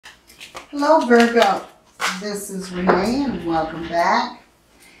Hello Virgo, this is Renee and welcome back.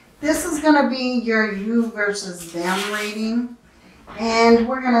 This is going to be your you versus them reading, and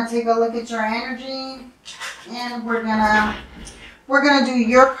we're going to take a look at your energy, and we're going to do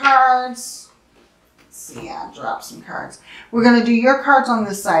your cards. Let's see, I dropped some cards. We're going to do your cards on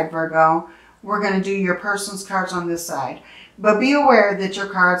this side, Virgo. We're going to do your person's cards on this side. But be aware that your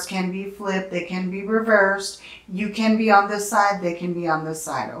cards can be flipped, they can be reversed. You can be on this side, they can be on this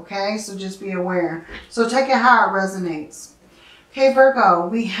side, okay? So just be aware. So take it how it resonates. Okay, Virgo,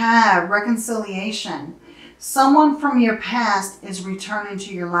 we have reconciliation. Someone from your past is returning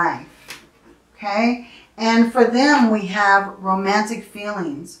to your life, okay? And for them, we have romantic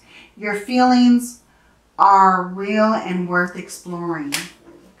feelings. Your feelings are real and worth exploring,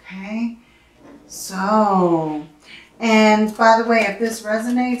 okay? So... and by the way, if this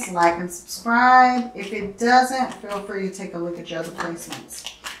resonates, like and subscribe. If it doesn't, feel free to take a look at your other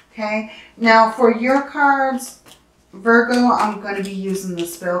placements. Okay. Now for your cards, Virgo, I'm going to be using the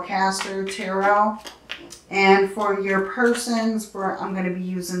Spellcaster Tarot. And for your persons, I'm going to be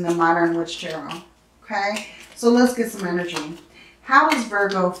using the Modern Witch Tarot. Okay. So let's get some energy. How does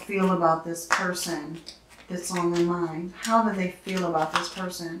Virgo feel about this person that's on their mind? How do they feel about this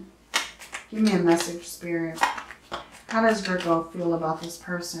person? Give me a message, Spirit. How does Virgo feel about this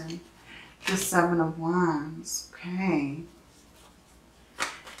person? The Seven of Wands. Okay.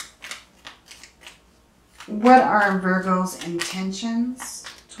 What are Virgo's intentions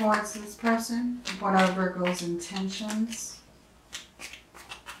towards this person? What are Virgo's intentions?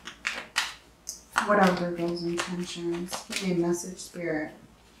 What are Virgo's intentions? Give me a message, Spirit.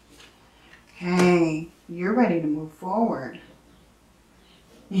 Okay. You're ready to move forward.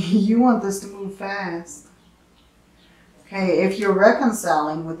 You want this to move fast. Okay, if you're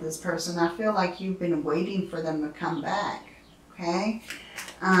reconciling with this person, I feel like you've been waiting for them to come back. Okay?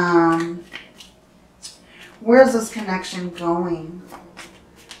 Where's this connection going?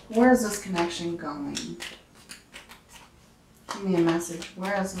 Where's this connection going? Give me a message.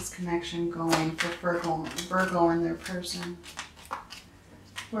 Where is this connection going for Virgo and their person?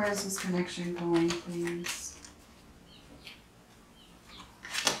 Where is this connection going, please?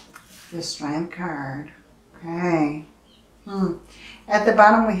 The Strength card. Okay. At the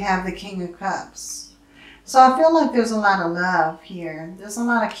bottom we have the King of Cups. So I feel like there's a lot of love here. There's a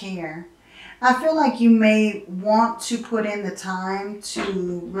lot of care. I feel like you may want to put in the time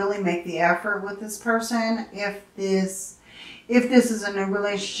to really make the effort with this person. If this is a new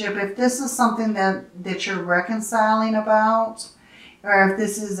relationship, if this is something that you're reconciling about, or if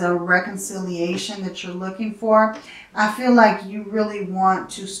this is a reconciliation that you're looking for, I feel like you really want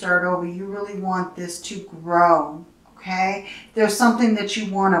to start over. You really want this to grow. Okay, there's something that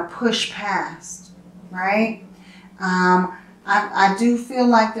you want to push past, right? I do feel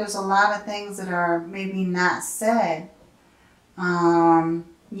like there's a lot of things that are maybe not said. You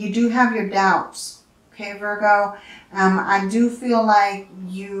do have your doubts, okay, Virgo? I do feel like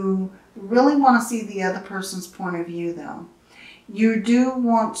you really want to see the other person's point of view, though. You do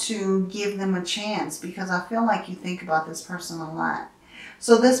want to give them a chance because I feel like you think about this person a lot.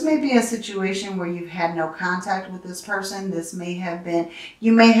 So this may be a situation where you've had no contact with this person. This may have been,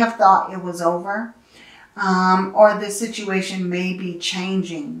 you may have thought it was over, or this situation may be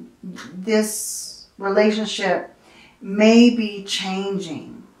changing. This relationship may be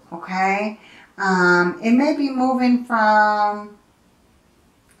changing, okay? It may be moving from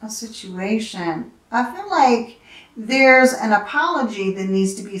a situation. I feel like there's an apology that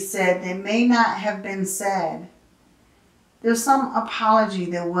needs to be said that may not have been said. There's some apology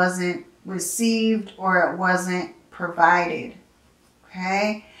that wasn't received or it wasn't provided,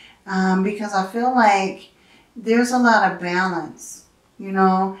 okay? Because I feel like there's a lot of balance, you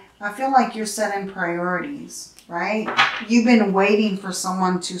know? I feel like you're setting priorities, right? You've been waiting for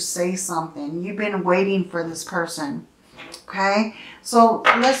someone to say something. You've been waiting for this person, okay? So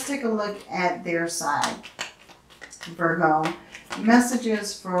let's take a look at their side, Virgo.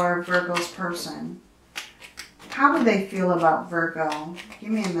 Messages for Virgo's person. How do they feel about Virgo?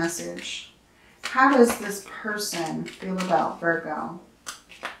 Give me a message. How does this person feel about Virgo?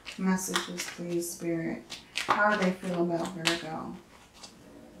 Messages, please, Spirit. How do they feel about Virgo?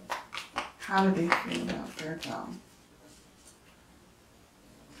 How do they feel about Virgo?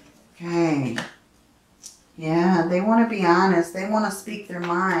 Okay. Yeah, they want to be honest. They want to speak their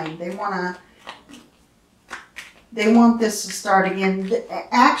mind. They want this to start again.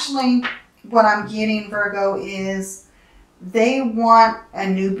 Actually, what I'm getting, Virgo, is they want a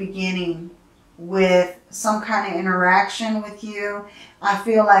new beginning with some kind of interaction with you. I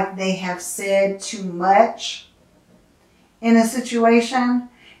feel like they have said too much in a situation.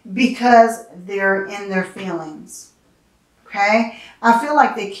 because they're in their feelings. Okay? I feel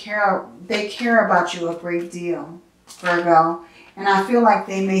like they care about you a great deal, Virgo. And I feel like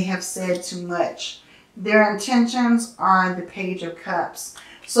they may have said too much. Their intentions are the Page of Cups.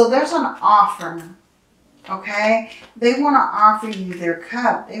 So there's an offer. Okay? They want to offer you their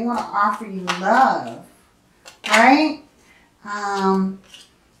cup. They want to offer you love. Right?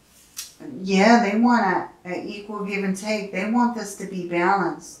 Yeah, they want an equal give and take. They want this to be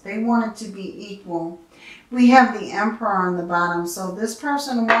balanced. They want it to be equal. We have the Emperor on the bottom. So this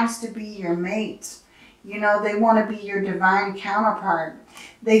person wants to be your mate. You know, they want to be your divine counterpart.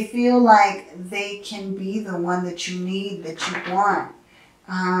 They feel like they can be the one that you need, that you want.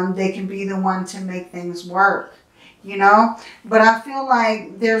 They can be the one to make things work, you know. But I feel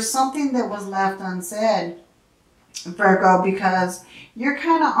like there's something that was left unsaid, Virgo, because you're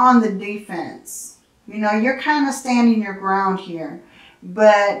kind of on the defense. You know, you're kind of standing your ground here.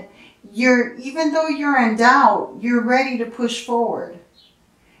 But even though you're in doubt, you're ready to push forward.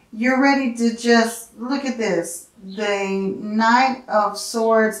 You're ready to just, look at this. The Knight of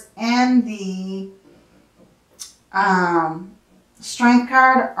Swords and the Strength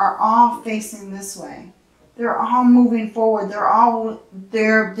card are all facing this way. They're all moving forward.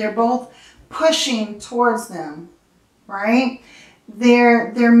 They're both pushing towards them, right?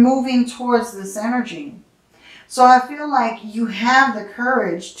 They're moving towards this energy. So I feel like you have the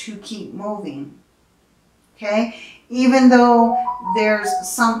courage to keep moving. Okay? Even though there's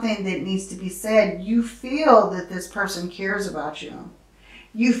something that needs to be said, you feel that this person cares about you.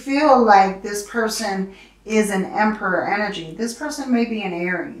 You feel like this person is an Emperor energy. This person may be an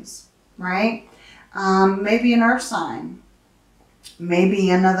Aries, right? Maybe an Earth sign. Maybe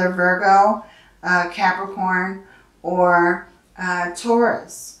another Virgo, Capricorn, or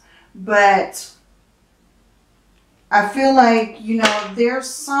Taurus. But I feel like, you know, there's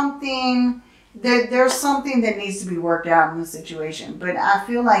something that needs to be worked out in the situation. But I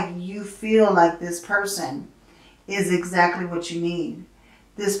feel like you feel like this person is exactly what you need.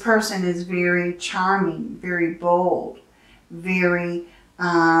 This person is very charming, very bold, very,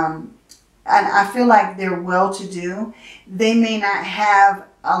 and I feel like they're well-to-do. They may not have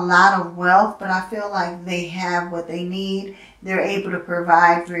a lot of wealth, but I feel like they have what they need. They're able to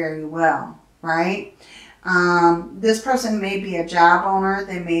provide very well, right? This person may be a job owner.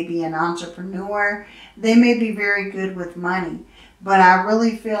 They may be an entrepreneur. They may be very good with money. But I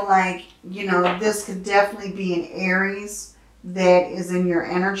really feel like, you know, this could definitely be an Aries that is in your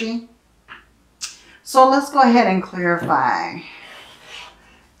energy. So let's go ahead and clarify.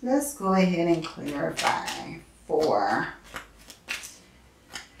 Let's go ahead and clarify for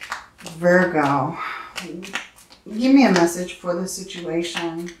Virgo. Give me a message for the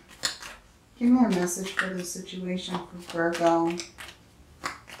situation. Give me a message for the situation for Virgo.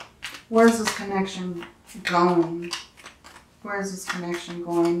 Where's this connection going? Where's this connection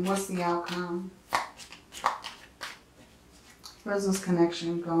going? What's the outcome? Where's this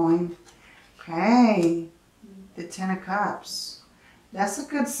connection going? Okay. The Ten of Cups. That's a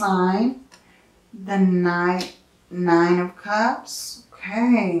good sign. The Nine of Cups.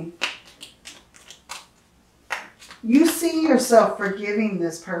 Okay. You see yourself forgiving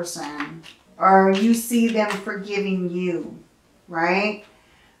this person. Or you see them forgiving you. Right?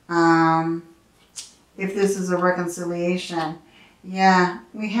 If this is a reconciliation. Yeah,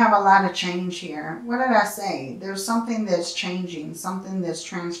 we have a lot of change here. What did I say? There's something that's changing. Something that's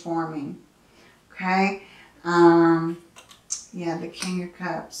transforming. Okay? Yeah, the King of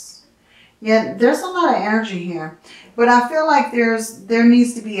Cups. Yeah, there's a lot of energy here. But I feel like there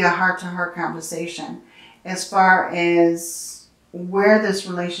needs to be a heart-to-heart conversation as far as where this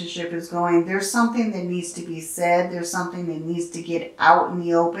relationship is going. There's something that needs to be said. There's something that needs to get out in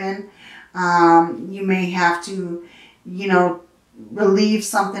the open. You may have to, you know, relieve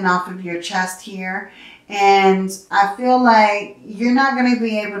something off of your chest here. And I feel like you're not going to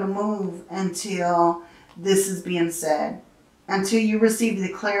be able to move until this is being said. Until you receive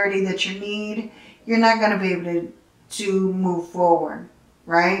the clarity that you need, you're not going to be able to move forward,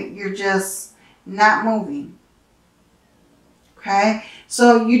 right? You're just not moving. Okay?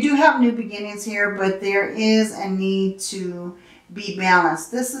 So you do have new beginnings here, but there is a need to be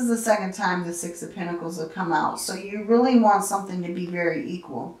balanced. This is the second time the Six of Pentacles have come out. So you really want something to be very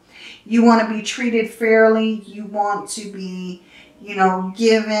equal. You want to be treated fairly. You want to be, you know,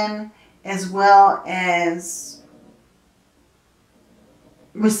 given as well as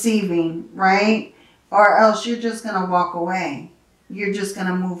receiving, right? Or else you're just going to walk away. You're just going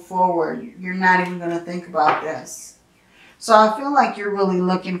to move forward. You're not even going to think about this. So I feel like you're really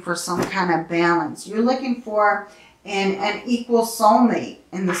looking for some kind of balance. You're looking for and an equal soulmate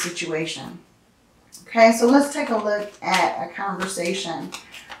in the situation. Okay, so let's take a look at a conversation.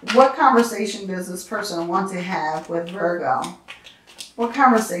 What conversation does this person want to have with Virgo? What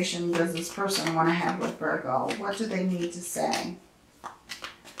conversation does this person want to have with Virgo? What do they need to say?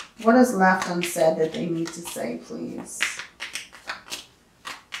 What is left unsaid that they need to say, please?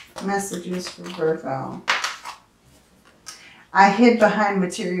 Messages for Virgo. I hid behind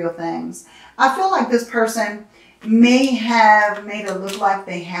material things. I feel like this person may have made it look like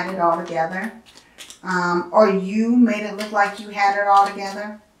they had it all together. Or you made it look like you had it all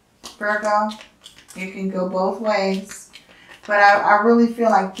together, Virgo. It can go both ways. But I really feel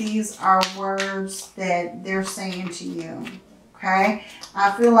like these are words that they're saying to you. Okay?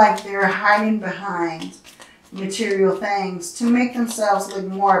 I feel like they're hiding behind material things to make themselves look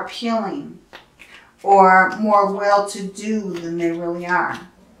more appealing or more well-to-do than they really are.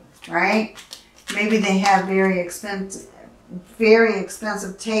 Right? Maybe they have very expensive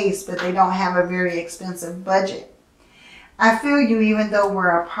taste, but they don't have a very expensive budget. I feel you even though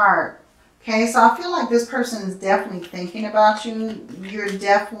we're apart. Okay, so I feel like this person is definitely thinking about you. You're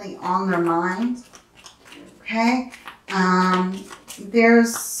definitely on their mind. Okay,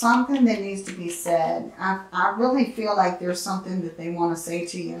 there's something that needs to be said. I really feel like there's something that they want to say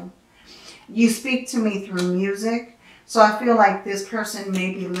to you. You speak to me through music. So I feel like this person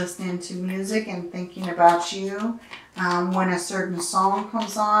may be listening to music and thinking about you. When a certain song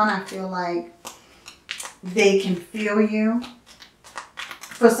comes on, I feel like they can feel you.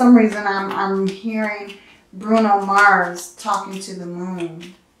 For some reason, I'm hearing Bruno Mars talking to the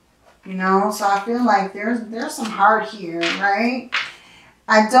moon. You know, so I feel like there's some heart here, right?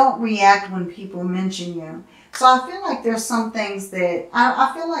 I don't react when people mention you. So I feel like there's some things that,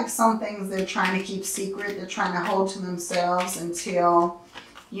 I feel like some things they're trying to keep secret. They're trying to hold to themselves until,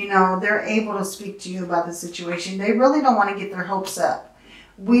 you know, they're able to speak to you about the situation. They really don't want to get their hopes up.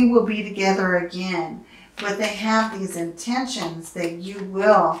 We will be together again. But they have these intentions that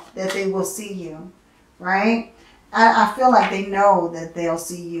they will see you, right? I feel like they know that they'll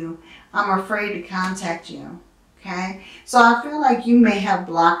see you. I'm afraid to contact you, okay? So I feel like you may have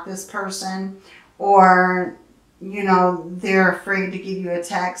blocked this person, or, you know, they're afraid to give you a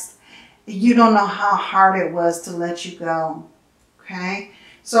text. You don't know how hard it was to let you go, okay?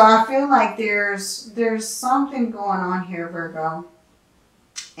 So I feel like there's something going on here, Virgo.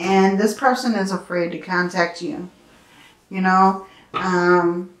 And this person is afraid to contact you, you know.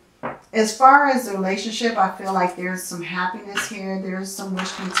 As far as the relationship, I feel like there's some happiness here. There's some wish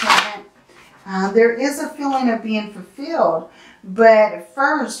contentment. There is a feeling of being fulfilled. But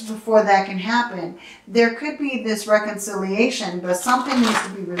first, before that can happen, there could be this reconciliation, but something needs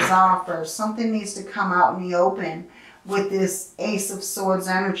to be resolved first. Something needs to come out in the open with this Ace of Swords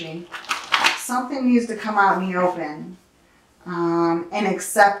energy. Something needs to come out in the open. And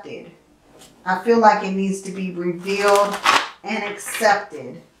accepted. I feel like it needs to be revealed and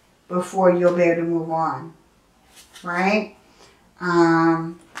accepted before you'll be able to move on, right?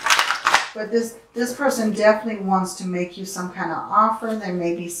 But this person definitely wants to make you some kind of offer. There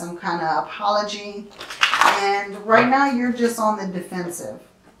may be some kind of apology, and right now you're just on the defensive,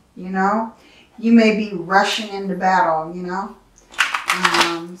 you know. You may be rushing into battle, you know.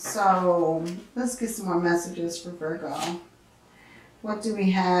 So let's get some more messages for Virgo. What do we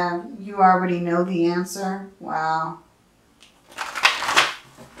have? You already know the answer. Wow.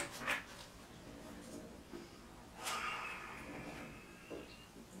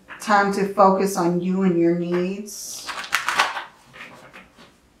 Time to focus on you and your needs.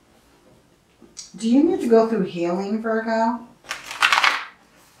 Do you need to go through healing, Virgo?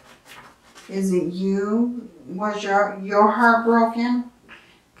 Is it you? Was your heart broken?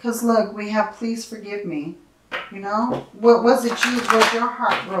 Because look, we have please forgive me. You know, what was it? Was your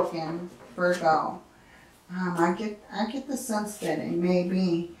heart broken, Virgo? I get the sense that it may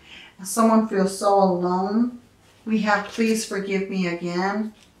be. Someone feels so alone. We have please forgive me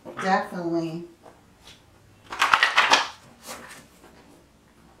again. Definitely.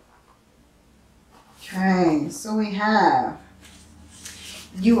 Okay, so we have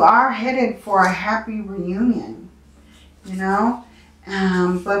you are headed for a happy reunion. You know.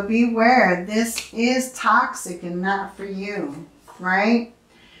 But beware, this is toxic and not for you, right?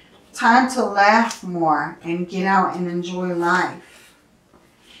 Time to laugh more and get out and enjoy life.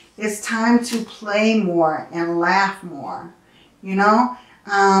 It's time to play more and laugh more, you know?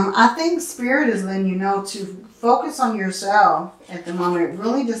 I think Spirit is letting you know to focus on yourself at the moment.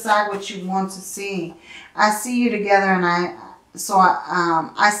 Really decide what you want to see. I see you together and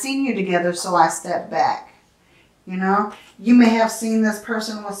I seen you together, so I step back. You know, you may have seen this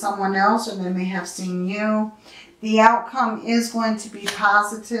person with someone else, or they may have seen you. The outcome is going to be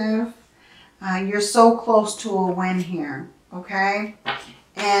positive. You're so close to a win here, okay?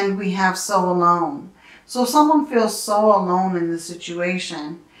 And we have so alone. So someone feels so alone in this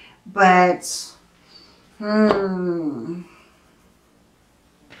situation, but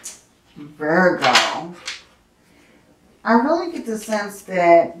Virgo, I really get the sense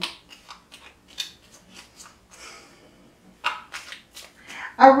that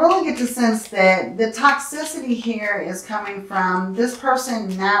the toxicity here is coming from this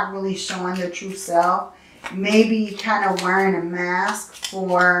person not really showing their true self, maybe kind of wearing a mask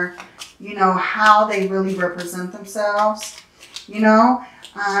for, you know, how they really represent themselves. You know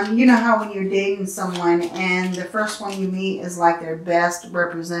how when you're dating someone and the first one you meet is like their best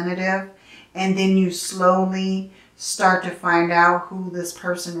representative, and then you slowly start to find out who this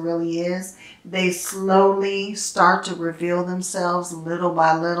person really is. They slowly start to reveal themselves little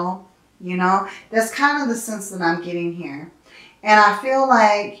by little. You know, that's kind of the sense that I'm getting here. And I feel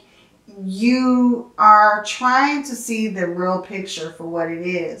like you are trying to see the real picture for what it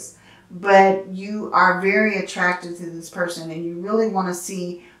is. But you are very attracted to this person and you really want to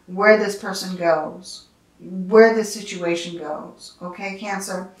see where this person goes, where this situation goes. Okay,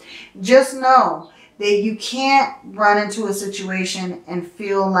 Cancer? Just know that you can't run into a situation and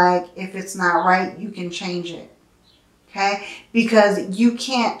feel like if it's not right, you can change it. Okay? Because you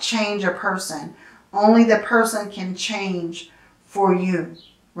can't change a person. Only the person can change for you.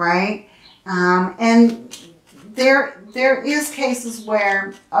 Right? And there is cases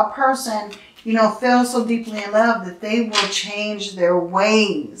where a person, you know, feels so deeply in love that they will change their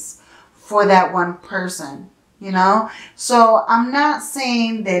ways for that one person, you know. So I'm not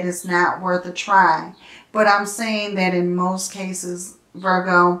saying that it's not worth a try, but I'm saying that in most cases,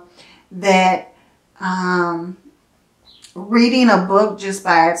 Virgo, that reading a book just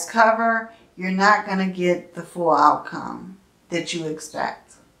by its cover, you're not going to get the full outcome that you expect.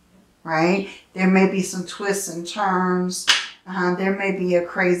 Right? There may be some twists and turns. There may be a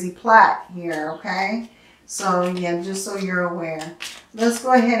crazy plot here, okay? So, yeah, just so you're aware. Let's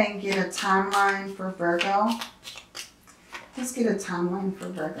go ahead and get a timeline for Virgo. Let's get a timeline for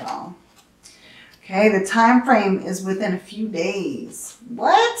Virgo. Okay, the time frame is within a few days.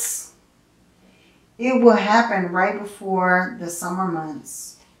 What? It will happen right before the summer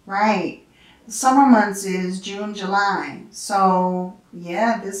months. Right. The summer months is June, July. So,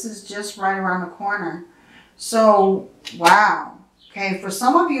 yeah, this is just right around the corner. So, wow. Okay, for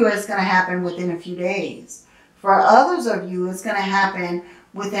some of you, it's going to happen within a few days. For others of you, it's going to happen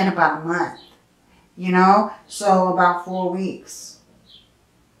within about a month. You know, so about 4 weeks.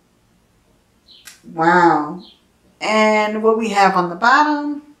 Wow. And what we have on the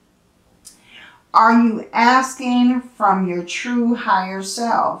bottom, are you asking from your true higher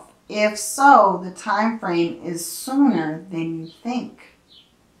self? If so, the time frame is sooner than you think.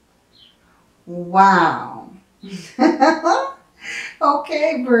 Wow.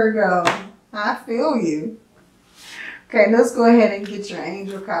 Okay, Virgo. I feel you. Okay, let's go ahead and get your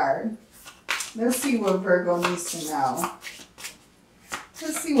angel card. Let's see what Virgo needs to know.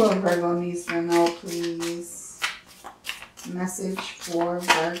 Let's see what Virgo needs to know, please. Message for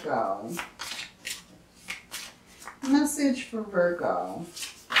Virgo. Message for Virgo.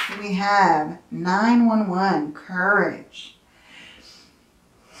 We have 911, courage.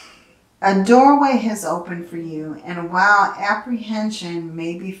 A doorway has opened for you, and while apprehension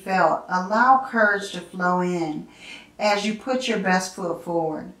may be felt, allow courage to flow in as you put your best foot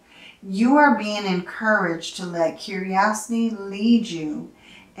forward. You are being encouraged to let curiosity lead you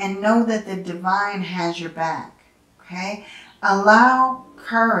and know that the divine has your back. Okay? Allow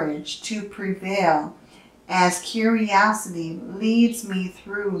courage to prevail as curiosity leads me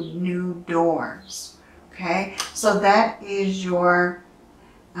through new doors. Okay? So that is your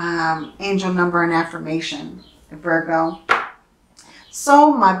angel number and affirmation, Virgo.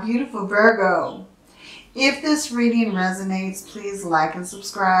 So, my beautiful Virgo, if this reading resonates, please like and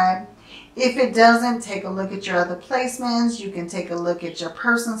subscribe. If it doesn't, take a look at your other placements. You can take a look at your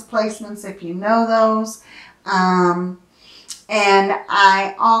person's placements if you know those. And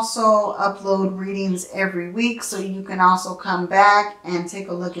I also upload readings every week, so you can also come back and take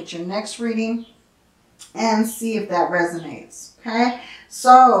a look at your next reading and see if that resonates. Okay?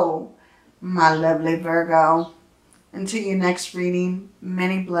 So, my lovely Virgo, until your next reading,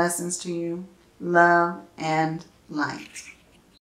 many blessings to you, love and light.